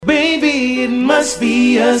must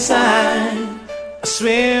be a sign. I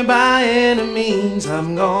swear by any means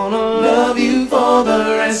I'm gonna love you for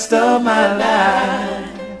the rest of my life.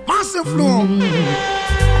 Massive flow. I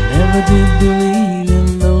never did believe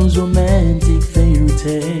in those romantic fairy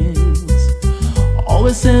tales.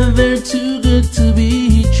 Always said they're too good to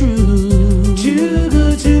be true. Too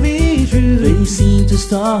good to be true. They seem to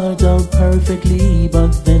start out perfectly,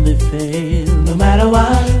 but then they fail. No matter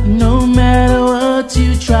what, no matter what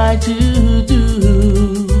you try to do.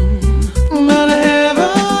 But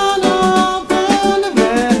heaven opened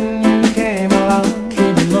when you came along.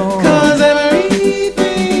 Cause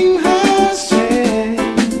everything has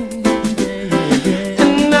changed.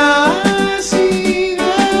 And now I see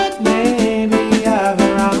that maybe I've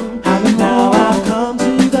been wrong. Now I've come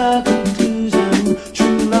to the conclusion,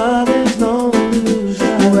 true love is no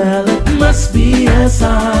illusion. Well, it must be a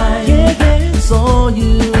sign. Saw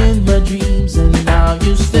you in my dreams, and now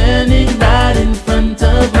you're standing right in front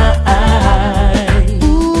of my eyes.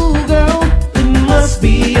 Ooh, girl, it must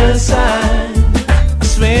be a sign. I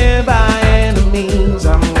swear by any means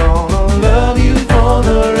I'm gonna love you for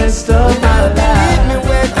the rest of my life. Believe me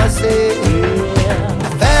when I say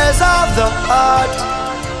affairs of the heart,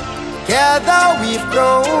 together we've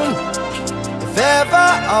grown. If ever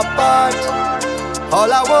apart, all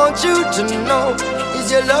I want you to know is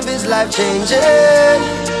your love is life-changing,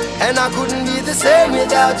 and I couldn't be the same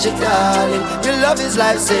without you, darling. Your love is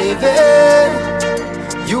life-saving.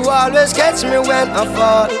 You always catch me when I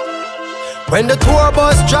fall. When the tour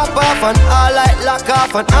bus drop off and all light lock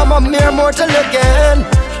off, and I'm a mere mortal again.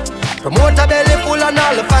 Promoter belly full and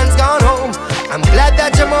all the fans gone home. I'm glad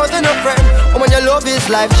that you're more than a friend. And when your love is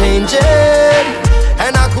life-changing,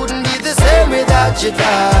 and I couldn't be the same without you,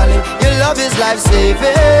 darling. Your love is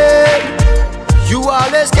life-saving. You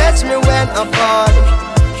always catch me when I fall.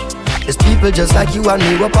 There's people just like you and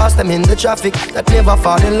me, we pass them in the traffic, that never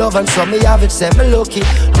fall in love, and some me have it, say me lucky.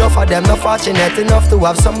 Enough of them not fortunate enough to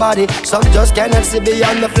have somebody. Some just cannot see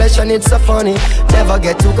beyond the flesh, and it's so funny. Never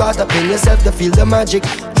get too caught up in yourself to feel the magic.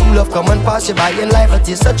 True love come and pass you by in life, it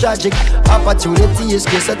is so tragic. Opportunity is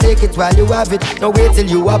good, so take it while you have it. Don't wait till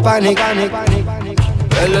you are panic.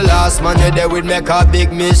 Well, the last man you there would make a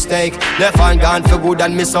big mistake. Left and gone for good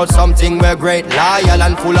and miss out something we're great. Loyal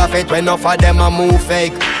and full of faith when enough of them a move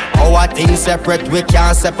fake. Our things separate, we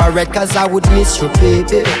can't separate, cause I would miss you,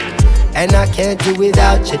 baby. And I can't do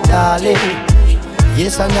without you, darling.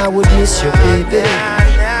 Yes, and I would miss you, baby.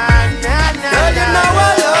 Girl, you know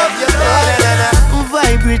I love you, baby.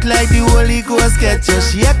 Vibrate like the Holy Ghost, get you.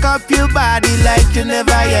 Shake up your body like you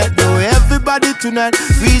never yet do. Everybody tonight,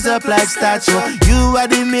 freeze up like statue. You are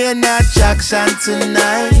the main attraction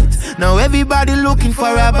tonight. Now everybody looking for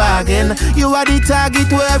a bargain. You are the target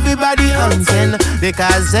where everybody hunting.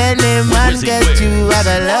 Because any man get you out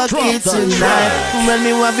of lucky tonight. When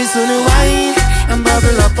me want be soon wine and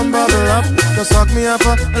bubble up and bubble up. Just suck me up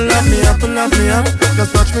and love me up and love me up.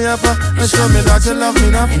 Just touch me up and show me that you love me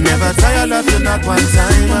now. You never tired of you not one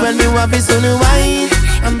time. When me want be soon wine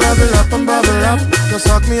and bubble up and bubble up. Just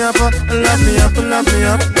suck me up and love me up and love me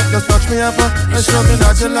up. Just touch me up and show me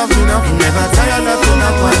that you love me now. You never tired of you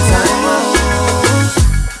not one time.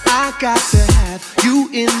 I got to have you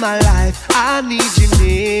in my life. I need you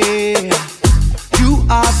near. You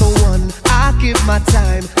are the one I give my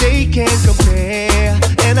time. They can't compare.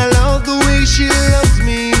 And I love the way she loves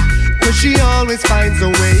me, cause she always finds a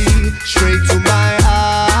way straight to my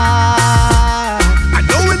heart. I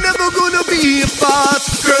know we're never gonna be apart.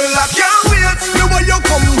 Girl, I can't wait. You want you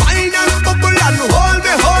combine and bubble and hold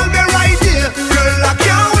me right here. Girl, I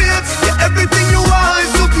can't wait. Yeah, everything you are is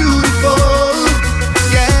so beautiful.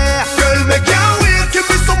 Yeah, girl, me can't wait. Give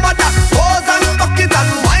me some of that pose and fuck it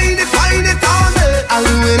and wine it on me. I'll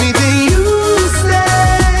do anything you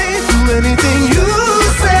say. Do anything you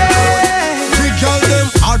say. Big girl them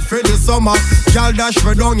hot for the summer. Girl dash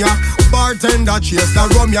for down ya. Bartender chase the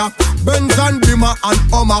rum ya. Benz and Beamer and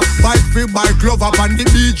Hummer. Bike free bike glove up on the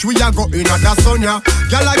beach. We a go in at the sun ya.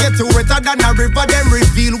 Girl I get you wetter than a river. Them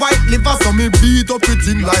reveal white liver. So me beat up it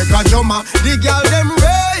in like a drummer. The girl them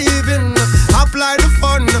raving. Apply the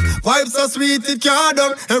fun. Vibes so sweet it can't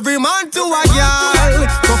done. Every man to a girl.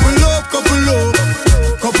 Couple up, couple up.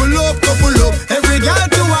 Couple up, couple up. Every girl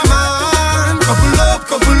to a man. Couple up,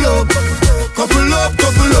 couple up. Couple up,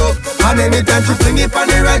 couple up. And anytime she fling it on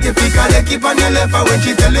the right, you pick and keep on your left. And when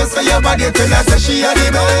she tell you say your body, tell her say she a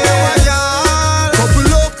the best.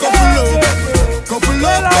 Couple up, couple up. Couple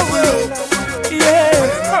up, couple up. Yeah.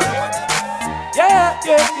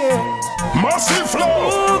 Massive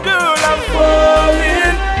flow. Ooh, girl, I'm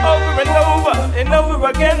falling over and over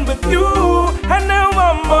again with you. And now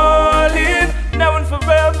I'm falling down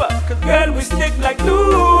forever. forever. Cause girl, we stick like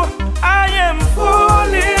glue. I am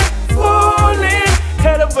falling, falling,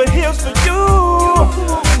 head over heels for you.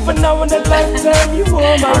 For now in a lifetime, you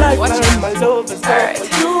are my lifetime. My love is all for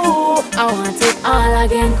you. I want it all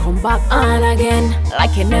again, come back on again,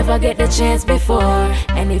 like you never get the chance before.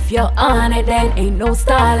 And if you're on it, then ain't no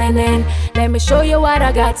stalling in. Let me show you what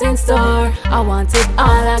I got in store. I want it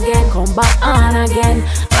all again, come back on again,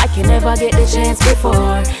 like you never get the chance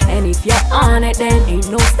before. And if you're on it, then ain't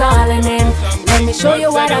no stalling in. Let me show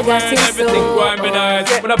you what I got in store. Everything going be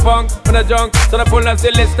nice. When I punk, when I junk, so I pull a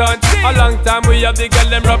silly stunt. A long time we have the girl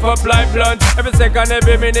them wrap up like blunt. Every second,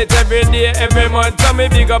 every minute, every day, every month. So me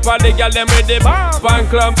big up all the girl them with the pan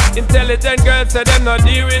clump. Intelligent girls say them no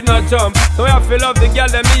deal with no chump. So I feel love the girl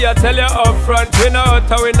them me I tell you up front. We no out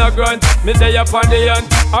we no grunt. Me day up on the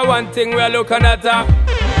hunt. I one thing we're looking at her.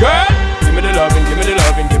 Girl, give me the loving, give me the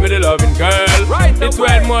loving, give me the loving, girl. Right, it's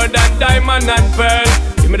well more than diamond and pearl.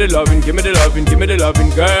 Give me the loving, give me the loving, give me the loving,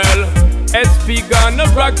 girl. SP gonna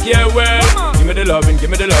rock your world. Give me the loving, give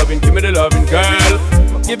me the loving, give me the loving, girl.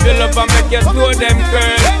 Give you love and make you know them,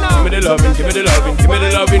 girl. Give me the loving, give me the loving, give me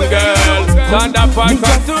the loving, girl. Thunder part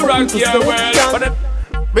come to rock your world.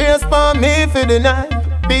 Brace for me for the night.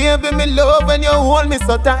 Baby, me love when you hold me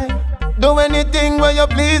so tight. Do anything where you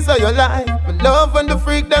please or you like. Me love when the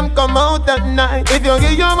freak them come out at night. If you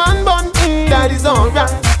give your man bun, that is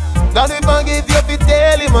alright. God will forgive you if you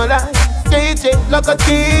tell him a lie. Straight like a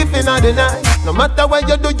thief in the night. No matter what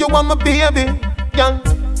you do, you want my baby. Girl,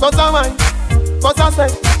 cause I whine, cause I say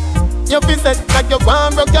you feel set like you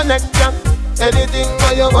want broke your neck, girl. Anything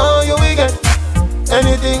where you want, you will get.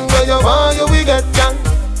 Anything where you want, you will get, girl.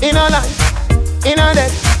 In a life, in a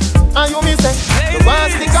death, and you me say you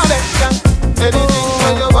want stick a leg, girl. Anything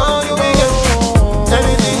where you want, you will get.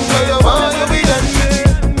 Anything where you want, you will get.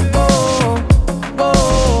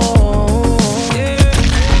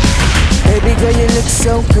 Baby girl, you look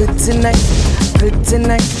so good tonight, good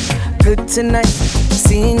tonight, good tonight.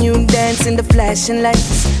 Seeing you dance in the flashing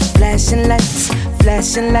lights, flashing lights,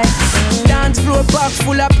 flashing lights. Dance floor park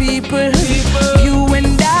full of people, you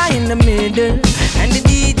and I in the middle, and the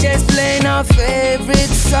DJ's playing our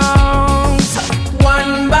favorite songs.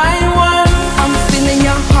 One by one, I'm feeling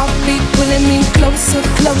your heartbeat pulling me closer,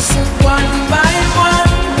 closer. One by one,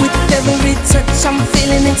 with every touch I'm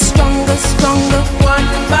feeling it stronger, stronger. One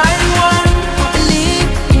by one, believe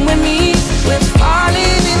with me, we're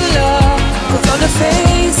falling in love. Cause all the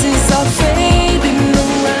faces are fading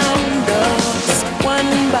around us.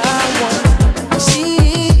 One by one,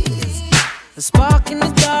 she's a spark in the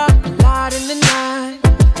dark, a light in the night.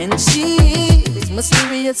 And she's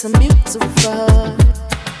mysterious and beautiful.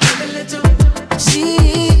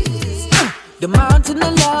 She's the mountain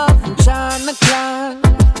of love I'm trying to climb.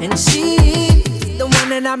 And she's the one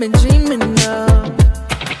that I've been dreaming of.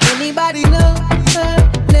 Anybody know her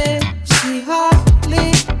name? She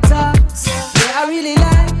hardly talks. Yeah, I really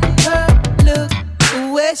like her look, the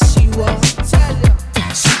way she walks.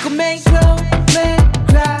 She could make grown men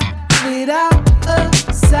cry without a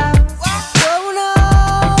sound. Oh no,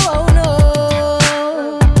 oh no.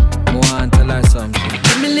 Moan, tell her something.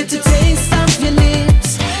 Give me a little taste of your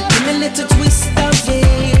lips. Give me a little twist of your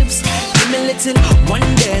hips. Give me a little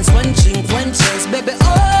one dance, one drink, one chance, baby.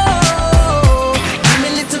 Oh, give me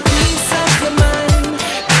a little piece of your mind.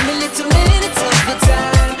 Give me a little minutes of your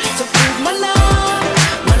time to prove my love,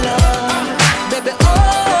 baby.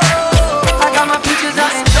 Oh, I got my peaches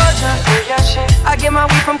out in Georgia, yeah, shit. I get my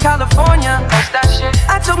weed from California, that's that shit.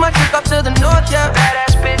 I took my trip up to the north, yeah,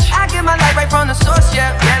 badass bitch. I get my light right from the source,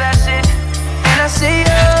 yeah, yeah, that's it. And I see you,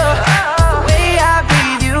 the way I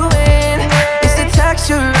breathe you in, it's the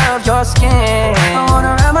texture of your skin. I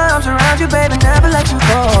wanna wrap my arms around you, baby, never let you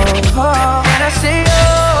go. And I see you,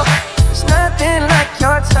 it's nothing like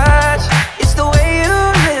your touch. It's the way you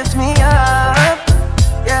lift me up,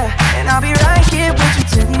 yeah. And I'll be right here with you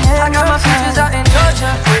till the end. I got my features out in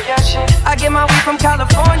Georgia, yeah, shit. I get my weed from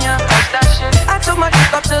California, that's that shit. I took my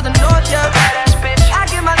trip up to the north, yeah, badass bitch. I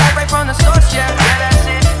get my light right from the source, yeah, yeah, that's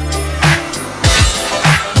it.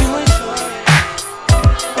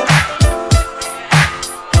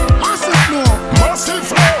 Massive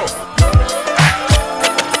flow.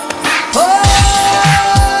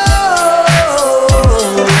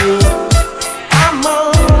 I'm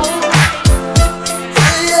on,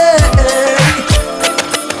 yeah.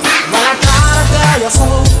 Well, I gotta tell you so,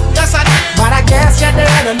 yes I did, but I guess you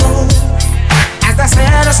didn't know. As I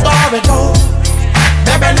said, the story goes,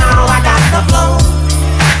 baby, now I got the flow.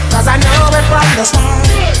 Cause I knew it from the start.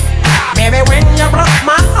 Baby, when you broke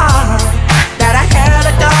my heart, that I had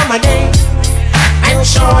to come again and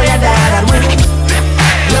show you that I'd win.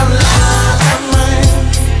 Your love of mine,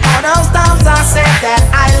 those times I said that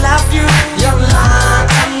I love you, you lied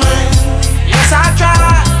to me. Yes, I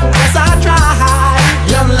tried, yes, I tried.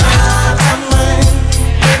 You lied to me.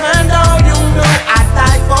 Even though you knew I'd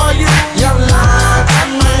die for you, you lied to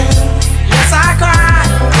me. Yes, I cried,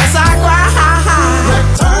 yes, I cried.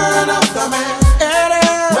 Return of the man. It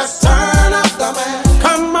is. Return of the man.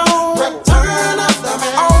 Come on. Return of the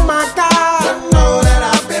man. Oh my God. You know that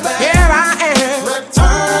I'll be back. Here I am.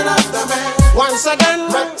 Return of the man. Once again.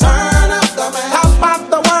 Return of the man. Top of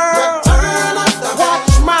the world. Return of the man.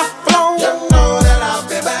 Watch my flow. You know that I'll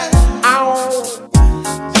be back. Ow.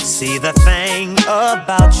 See, the thing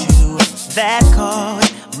about you that caught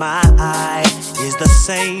my eye is the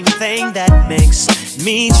same thing that makes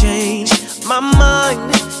me change my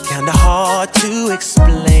mind. Kinda hard to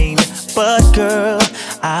explain, but girl,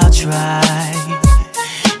 I'll try.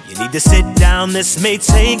 You need to sit down, this may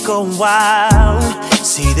take a while.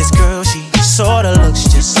 See this girl, she sorta looks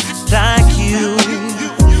just like you.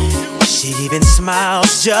 She even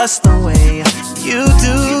smiles just the way you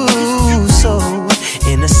do. So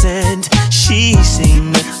innocent she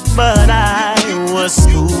seemed, but I was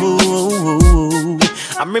fooled.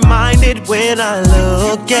 I'm reminded when I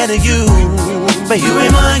look at you, but you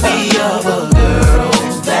remind me of a girl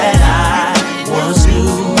that I once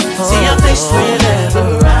knew. See your face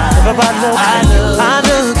whenever I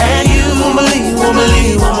look at you. Won't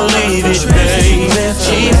believe it, babe.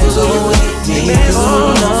 She flew with me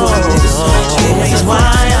through. That's why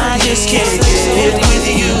I just can't get with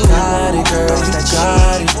you. Got it, girl, you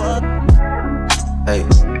got it. Hey,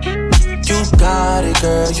 you got it,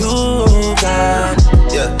 girl, you got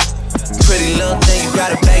it. Yeah. Pretty little thing, you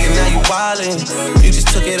got it back and now you wildin'. You just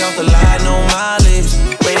took it off the line, no mileage.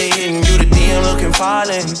 Way they hitting you, the DM looking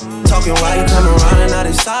falling. Talking while you come around and now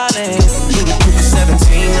they silent. You the quick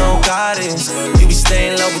 17, no guidance. You be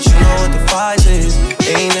staying low, but you know what the price is.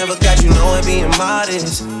 They ain't never got you know it being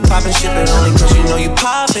modest. Poppin' shit, but only cause you know you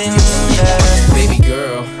poppin'. Yeah. Baby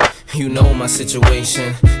girl, you know my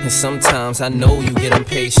situation, and sometimes I know you get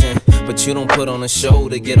impatient, but you don't put on a show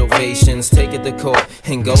to get ovations. Take it to court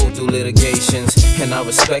and go through litigations, and I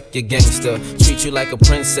respect your gangster. Treat you like a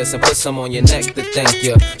princess and put some on your neck to thank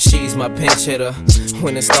you. She's my pinch hitter.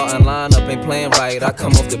 When the starting lineup ain't playing right, I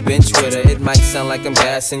come off the bench with her. It might sound like I'm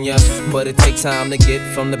gassing ya, but it takes time to get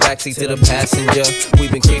from the backseat to the passenger.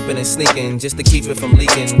 We've been creeping and sneaking just to keep it from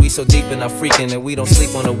leaking. We so deep in our freaking and we don't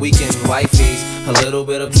sleep on the weekend. Wifey's a little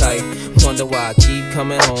bit uptight. Wonder why I keep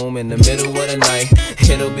coming home in the middle of the night.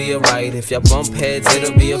 It'll be alright. If y'all bump heads,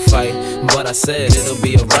 it'll be a fight. But I said it'll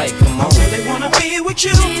be alright. Come on. I really wanna be with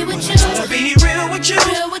you. Wanna be real with you.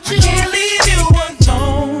 I can't leave you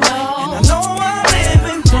alone. And I know I'm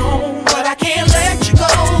living wrong, but I can't let you go.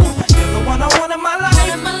 You're the one I want in my life.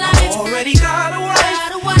 I already got a wife.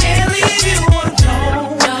 Can't leave you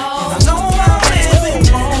alone. And I know I'm living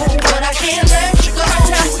wrong, but I can't let you go.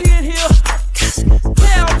 See it here.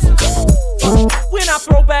 We're not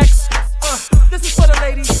throwbacks. This is for the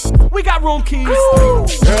ladies. We got room keys.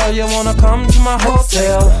 Girl, you wanna come to my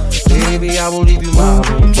hotel? Baby, I will leave you my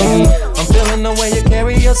room key. I'm feeling the way you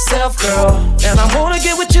carry yourself, girl, and I wanna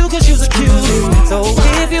get with you cause you're a cutie. So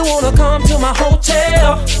if you wanna come to my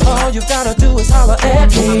hotel, all you gotta do is holler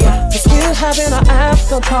at me. Cause we're having an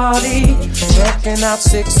after party, checking out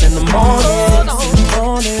 6 in the morning.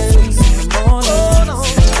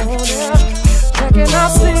 Checking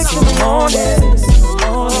out 6 in the morning.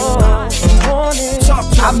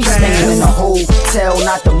 I be staying in a hotel,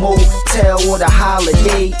 not the motel or the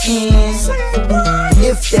Holiday Inn.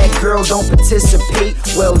 If that girl don't participate,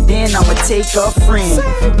 well then I'ma take a friend.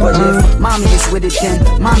 But if mommy is with it,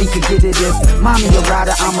 then mommy could get it. If mommy a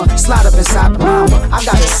rider, I'ma slide up inside the mama. I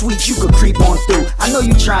got a suite you could creep on through. I know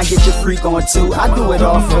you try and get your freak on too. I do it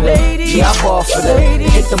all for that. Yeah, I ball for that.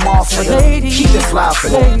 Hit them all for that. Keep it fly for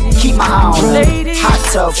that. Keep my eye on that. Hot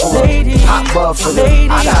tub for that. Hot bub for that.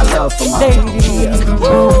 I got love for my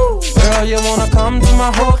yeah. Girl, you wanna come to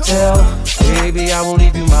my hotel? Baby, I will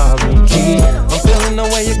leave you my room key. I'm feeling the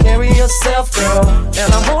way you carry yourself, girl,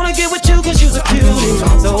 and I wanna get with you cause you're a cutie.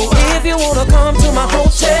 So if you wanna come to my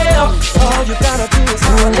hotel, all you gotta do is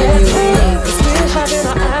holler at me. Cause we're having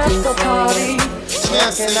an after party,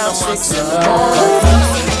 checking out 6 in the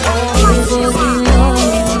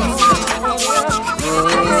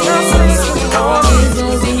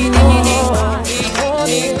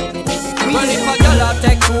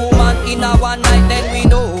Take 2 man in a one night, then we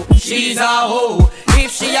know she's a hoe.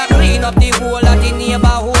 If she a clean up the whole of the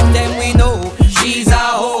neighborhood, then we know she's a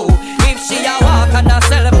hoe. If she a walk and a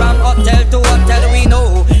sell from hotel to hotel, we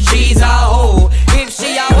know she's a hoe. If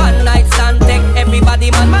she a one night stand, take everybody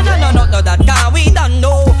man, no, that car we don't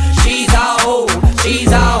know. She's a hoe, she's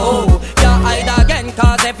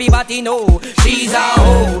everybody know she's a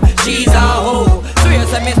hoe, she's a hoe. Swear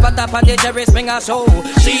to me spot up on the Jerry Springer show.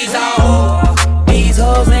 She's a hoe. These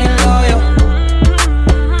hoes ain't loyal.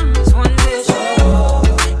 This one is show.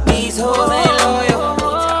 These hoes ain't loyal.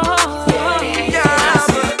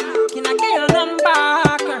 Can I get your number?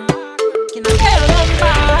 Can I get your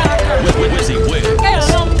number? Wizzy Wiz. Get your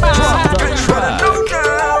number. Drop the track.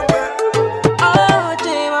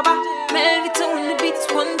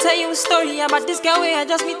 Tell you a story about this girl where I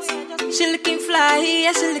just meet. She looking fly,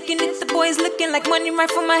 yeah, she looking at the boys looking like money right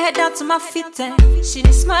from my head down to my feet. And she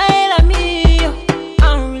did smile at me, I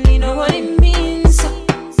don't really know what it means.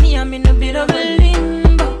 Me, I'm in a bit of a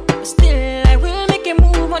limbo, but still I will make a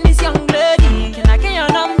move on this young lady. Can I get your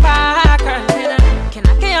number, girl? Can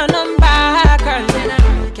I get your number, girl?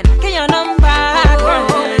 Can I get your number, girl?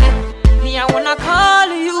 Me, I wanna call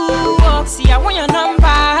you, see I want your number,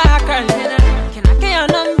 girl. Your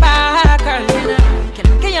number, girl. Can I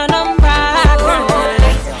get your number, girl?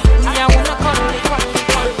 Yeah, I wanna call you.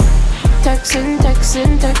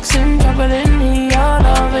 Texting, juggling me all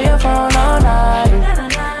over your phone all night.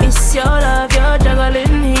 It's your love, you're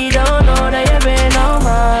juggling me. Don't know that you've been on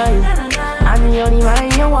mine. I'm the only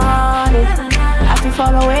man you wanted. I can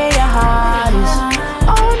follow where your heart is.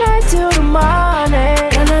 All night till the morning.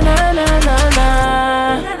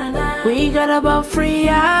 Na. We got about 3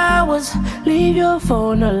 hours. Leave your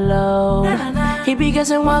phone alone. He be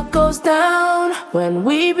guessing what goes down when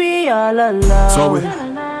we be all alone. So we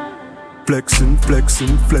flexing,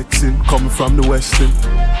 coming from the western.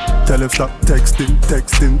 Tell him stop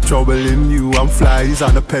texting, troubling you. I'm fly, he's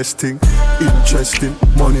on a pesting. Interesting,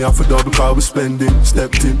 money off a double car we spending.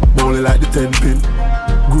 Stepped in, bowling like the 10 pin.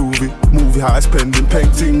 Groovy, movie high spending.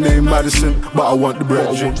 Painting name Madison, but I want the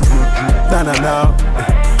brethren. Nah.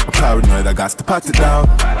 I'm paranoid, I got to pat it down.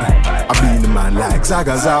 I been the man like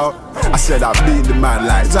Zaga's out. I said I been the man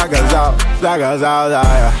like Zaga's out,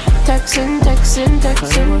 yeah. Texting,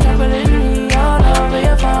 juggling me all over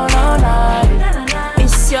your phone all night.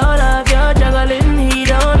 It's your love, you're juggling me.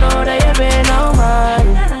 Don't know that you've been on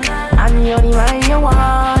mine. I'm the only man you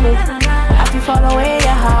wanted. I can follow where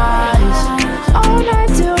your heart is. All night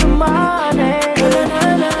till the morning.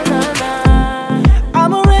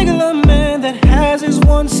 I'm a regular man that has his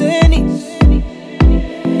wants and needs.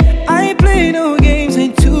 I ain't play no games,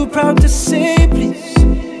 ain't too proud to say please.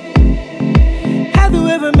 Have you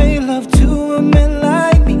ever made love to a man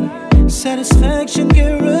like me? Satisfaction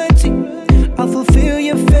guarantee. I'll fulfill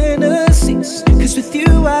your fantasies. Cause with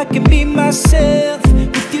you I can be myself.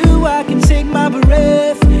 With you I can take my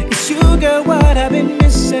breath. It's you girl what I've been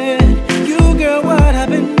missing. You girl what I've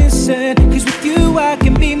been missing. Cause with you I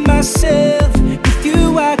can be myself. With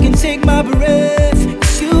you I can take my breath.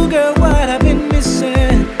 It's you girl what I've been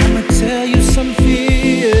missing. I'ma tell you something,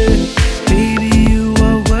 yeah. Baby, you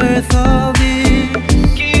are worth all this.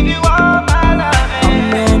 Give you all my love.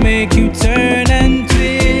 I'm gonna make you turn and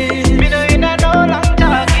twist. Me know you not know what I'm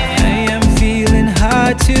talking. I am feeling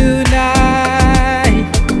hard tonight.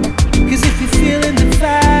 Cause if you're feeling the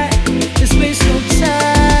vibe, let's waste no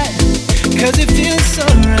time. Cause it feels so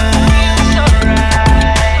right.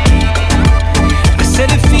 I said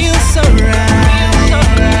it feels so right.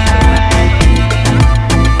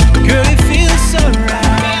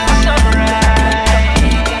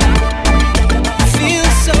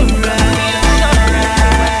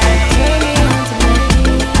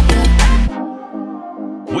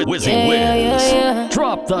 Wizzy Wiz.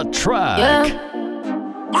 Drop the track.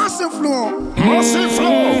 Massive flow.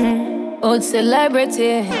 Old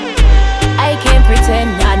celebrity. I can't pretend.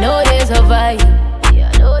 I know there's a vibe.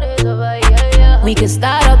 We can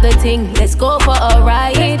start up the thing. Let's go for a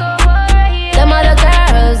ride. Them other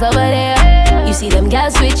girls over there. You see them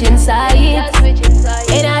girls switching sides.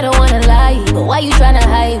 And I don't wanna lie, but why you tryna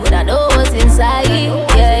hide when I know what's inside?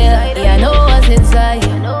 Yeah, I know what's inside.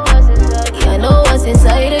 Yeah, I know what's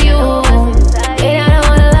inside of you. And I don't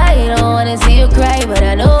wanna lie, don't wanna see you cry, but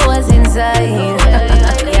I know what's inside.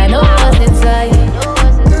 Yeah, I know what's inside.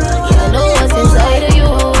 Yeah, I know what's inside of you.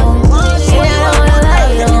 And I don't wanna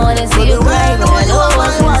lie, don't wanna see you cry, but I know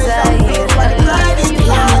what's inside.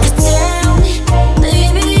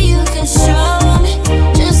 Baby, you can show me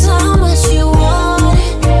just how much you want it.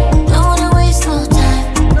 Don't wanna waste no time.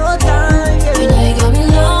 You know you got me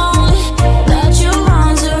lonely, got your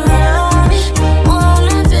arms around me.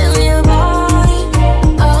 Wanna feel your body,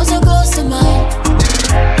 oh so close to mine.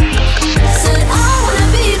 Said I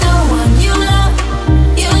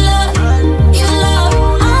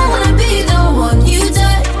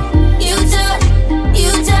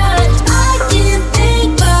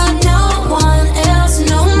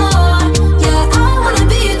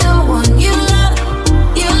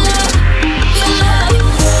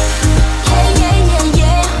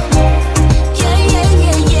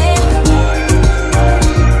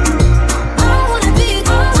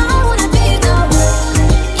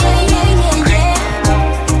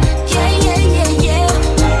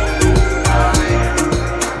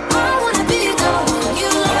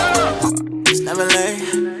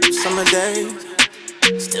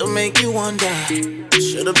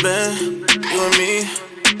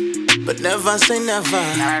but never say never.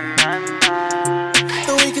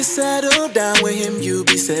 And we can settle down with him, you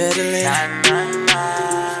be settling.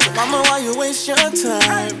 So mama, why you waste your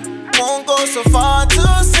time? Won't go so far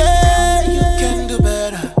to say you can do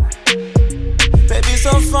better. Baby,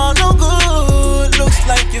 so far no good, looks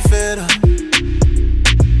like you're fed up.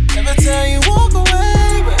 Never tell you walk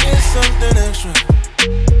away, but it's something extra.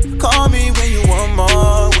 Call me when you want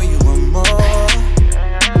more, when you want more.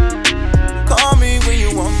 Call me when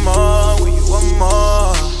you want more, when you want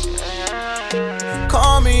more.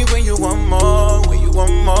 Call me when you want more, when you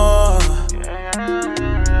want more.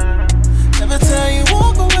 Never tell you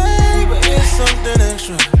walk away, but it's something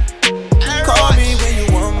extra. Call me when you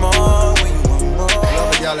want more, when you want more.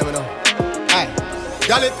 Love it, y'all, let me know. Aye.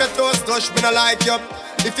 Y'all, if your toes touch, me no like you.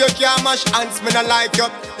 If you can't mash hands, me no like you.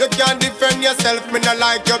 You can't defend yourself, me no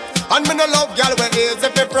like you. And me no love y'all with ears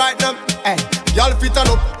if you frighten them. Hey, y'all fit on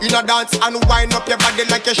up in a dance and wind up your body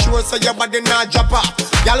like a sure so your body not drop off.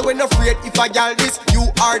 Y'all when afraid if I y'all this, you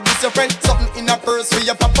are this your friend. Something in a purse for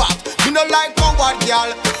your pop off. Me no like coward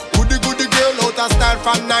y'all. Goody girl out of style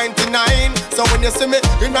from 99. So when you see me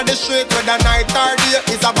in the street whether night or day,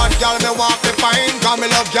 it's a bad girl me want to find. Cause me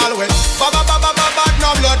love y'all with ba ba ba ba ba ba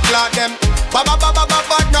no blood clot them. Ba ba ba ba ba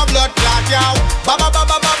ba no blood clot yow. Ba ba ba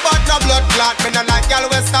ba ba ba no blood clot. Me no like y'all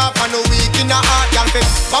with stuff and no weak in the heart y'all fit.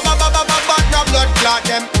 Ba ba ba ba ba ba no blood clot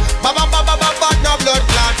them. Ba ba ba ba ba ba no blood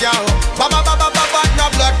clot yow. Ba ba ba ba ba ba no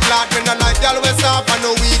blood clot. Me no like y'all with stuff and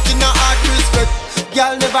no weak in the heart respect.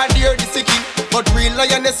 Y'all never dare this king, but real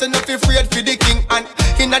lioness enough afraid for the king. And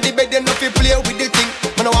inna the bed enough to play with the thing.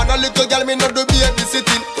 Me no want a little girl, me no do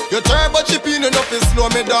babysitting. You turbo chipping enough to slow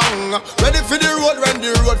me down. Ready for the road when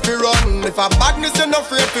the road fi run. If a badness enough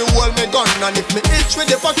afraid to hold me gun. And if me itch with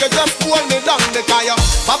the fuck you just hold me down. The car you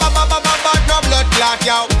ba ba ba ba ba ba no blood clot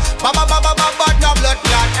yow. Ba ba ba ba ba ba no blood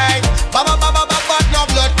clot hey. Ba ba ba ba ba ba no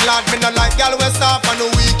blood clot. Me no like y'all we soft and no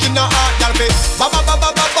weak in the heart y'all fi. Ba ba ba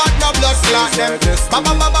ba ba ba no blood clot them. Ba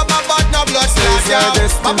ba ba ba ba ba no blood clot yow.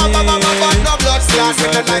 Ba ba ba ba ba ba no blood clot.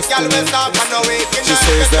 Me no like y'all we soft and no weak in the heart. She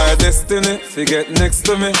says our destiny, fi get next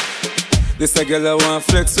to me. This a girl I want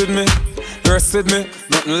flex with me, rest with me,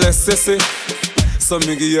 nothing less sissy. So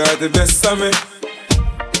me give her the best of me.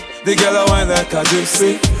 The girl I want like a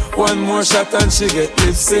gypsy. One more shot and she get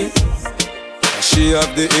tipsy. She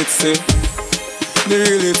have the itsy, the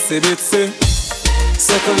real itsy bitsy.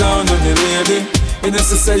 Settle down on me lady. You know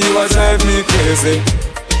she say you a drive me crazy.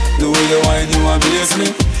 The way you whine you amaze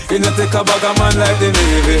me. You know take a bag of man like the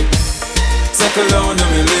Navy. Settle down on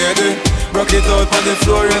me lady. Rock it out on the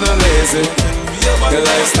floor, you're not lazy. Your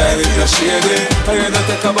lifestyle is not shady. And you're not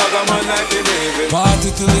take a bag of man like the Navy.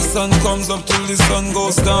 Party till the sun comes up, till the sun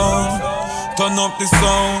goes down. Turn up the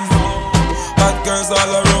sound. Hot girls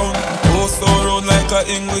all around. Post around like a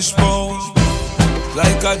English pound.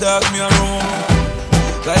 Like a dog me around.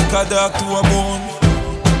 Like a dog to a bone.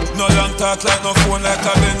 No long talk like no phone. Like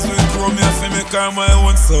a Benz with chrome. Me have to make her my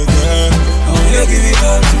own. So girl, I want you give it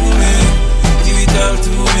all to me. Give it all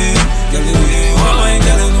to me. Girl, the way you want mine,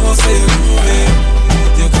 girl, you know say you're grooving.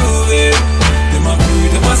 You're grooving. Them a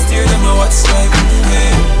breathe, them a stare, them a watch like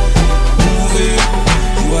moving. Moving.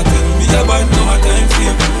 You a tell me about no time for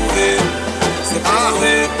you moving. Say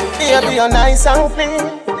moving. Baby, you're nice and clean.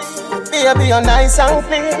 Baby, you're nice and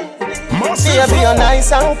clean. Baby, you're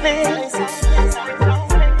nice and clean.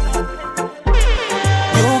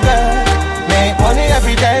 You girl, make money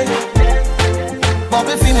every day.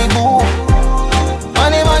 Bobby feeling good.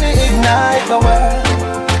 Money ignite the world.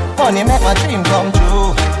 Money make my dream come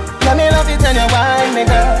true. Let me love it and you wine me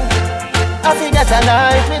girl. I forget a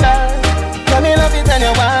night with her. Let me love it and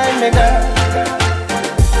you wine me girl.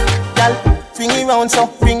 Girl, swing it round so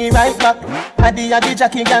bring it right back. Addy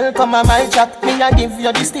Jackie girl come on my track. Me a give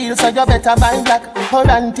you the steel so you better buy black. Hold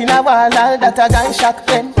on till a wall all that a guy shock.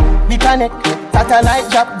 Then we connect, satellite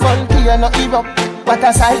drop. Volcano erupt, what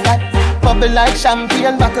a sight that. Bubble like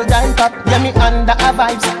champagne, buckle down top. Yeah, me under a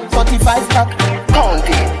vibes, 45 pack.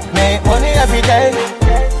 Counting, make money every day.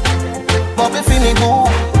 Bubble feeling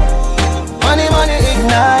good. Money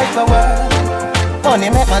ignite the world. Money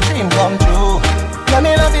make my dream come true. Yeah,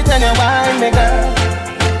 me love it and you wine me girl.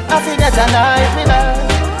 I forget a night with her.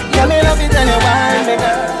 Yeah, me love it and you wine me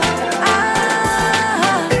girl.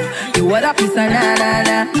 You what a piece of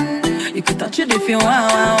na-na-na. You can touch it if you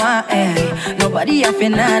want, eh. Nobody have to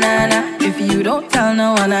na-na-na. If you don't tell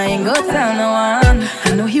no one, I ain't gonna tell no one.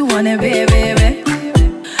 I know you want it, baby.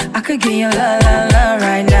 I could get you la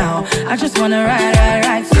right now. I just wanna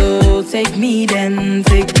ride. So take me then,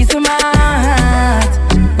 take me to my heart.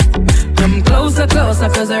 Come closer,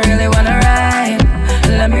 cause I really wanna ride.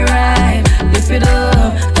 Let me ride, lift it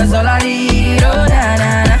up, that's all I need. Oh,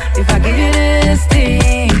 na-na-na. If I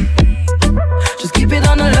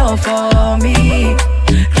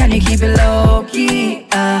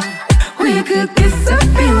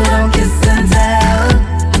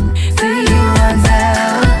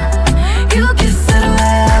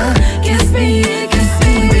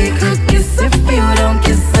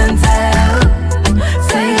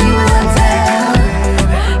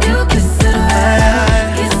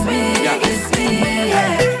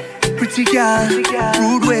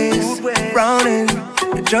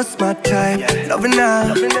just my type. Loving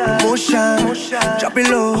now, emotion. Drop it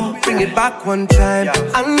low, bring it back one time.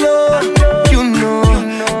 I know, you know,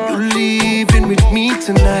 you're leaving with me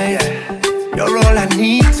tonight. You're all I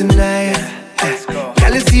need tonight.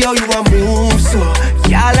 Girl, you see how you are move, so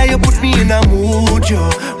y'all like you put me in a mood, yo.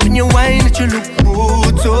 When you whine it, you look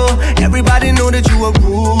good, so everybody know that you a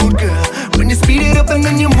rude girl. When you speed it up and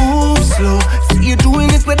then you move slow, see you doing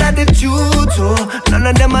it with attitude, so none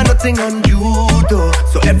of them are nothing on you, though.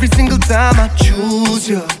 So every single time I choose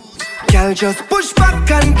you, girl, just push back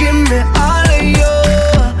and give me all of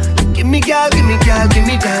you. Give me, girl, give me, girl, give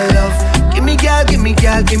me that love. Give me, girl, give me,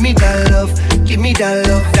 girl, give me that love. Give me that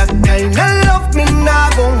love, that kind of love me nah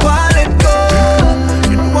gon' want let go.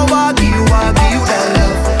 You know I want give you that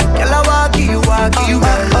love. Girl, I want give you that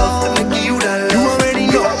love. Let me give you that love.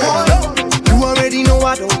 You already know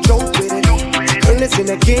I don't joke with it. Girl, it's in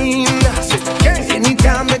a game.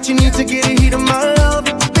 Anytime that you need to get a hit of my love,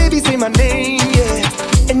 baby, say my name,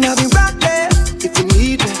 yeah. And I'll be right there if you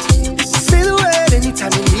need me. Say the word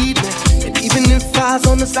anytime you need me. And even if I was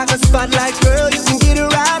on the soccer spotlight, girl, you can get it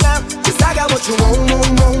right now. I got what you want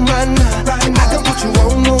right now. And I got what you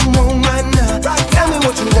want right now. Tell me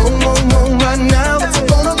what you want right now. What's it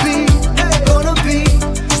gonna be?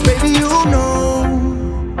 Cause baby, you know,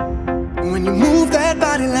 when you move that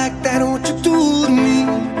body like that, what you do to me.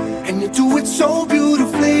 And you do it so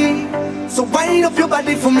beautifully. So wind up your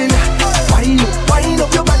body for me now. Wind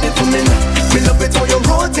up your body for me now. Me love it how you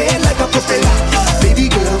rotate like a propeller. Baby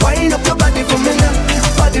girl, wind up your body for me now.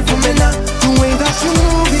 Body for me now. The way that you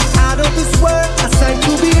move it out of this world, I signed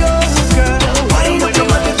to be yours, girl. Wind up your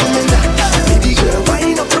body for me now. Baby girl,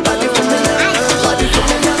 wind up your body for me now. Body for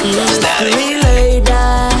me now. Mystery lady,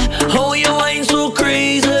 how you wine so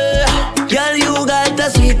crazy? Girl, you got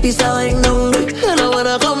that sweet piece of wine down there, and I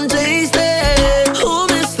wanna come taste it. Oh,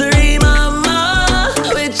 mystery mama,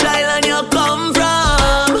 which island you come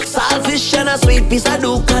from? Saltfish and a sweet piece of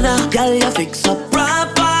ducana. Girl, you fix up proper.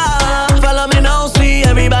 Follow me now, see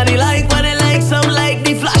everybody like when they like some like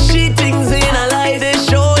the flashy things in a life. They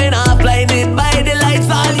showing off, blinded by the lights.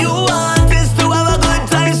 All you want is to have a good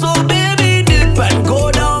time, so baby dip and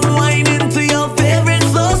go down, wine into your favorite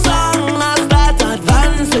soul song. Now start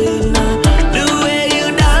advancing, the way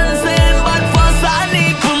you dancing. But first I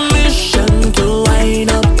need permission to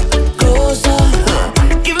wind up closer.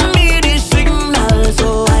 Give me the signal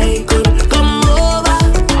so I could come over.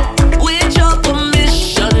 With your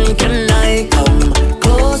permission, can I come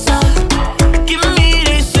closer? Give me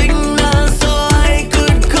the signal so I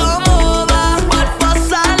could come over. But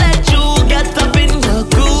first I let you get up in your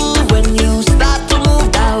groove. When you start to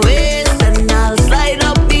move that waist, and I'll slide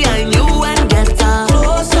up behind you and get a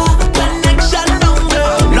closer connection down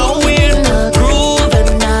there. Now we're in the groove,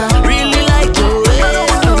 and I really like your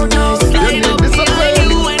waist. When I slide up behind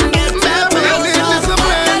you and get a closer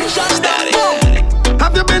connection down there.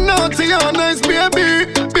 Have you been naughty or nice, baby?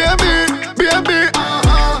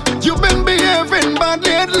 You've been behaving bad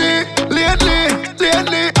lately.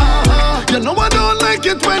 You know I don't like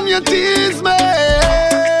it when you tease me.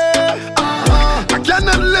 I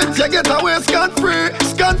cannot let you get away scot-free.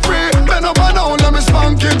 Bend over now, let me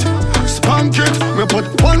spank it. Me put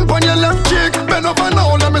one on your left cheek. Bend over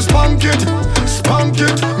now, let me spank it.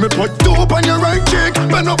 Me put two on your right cheek.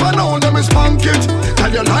 Bend over now, let me spank it.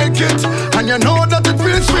 Can you like it? And you know that it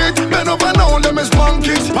feels sweet. Bend over now, let me spank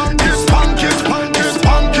it.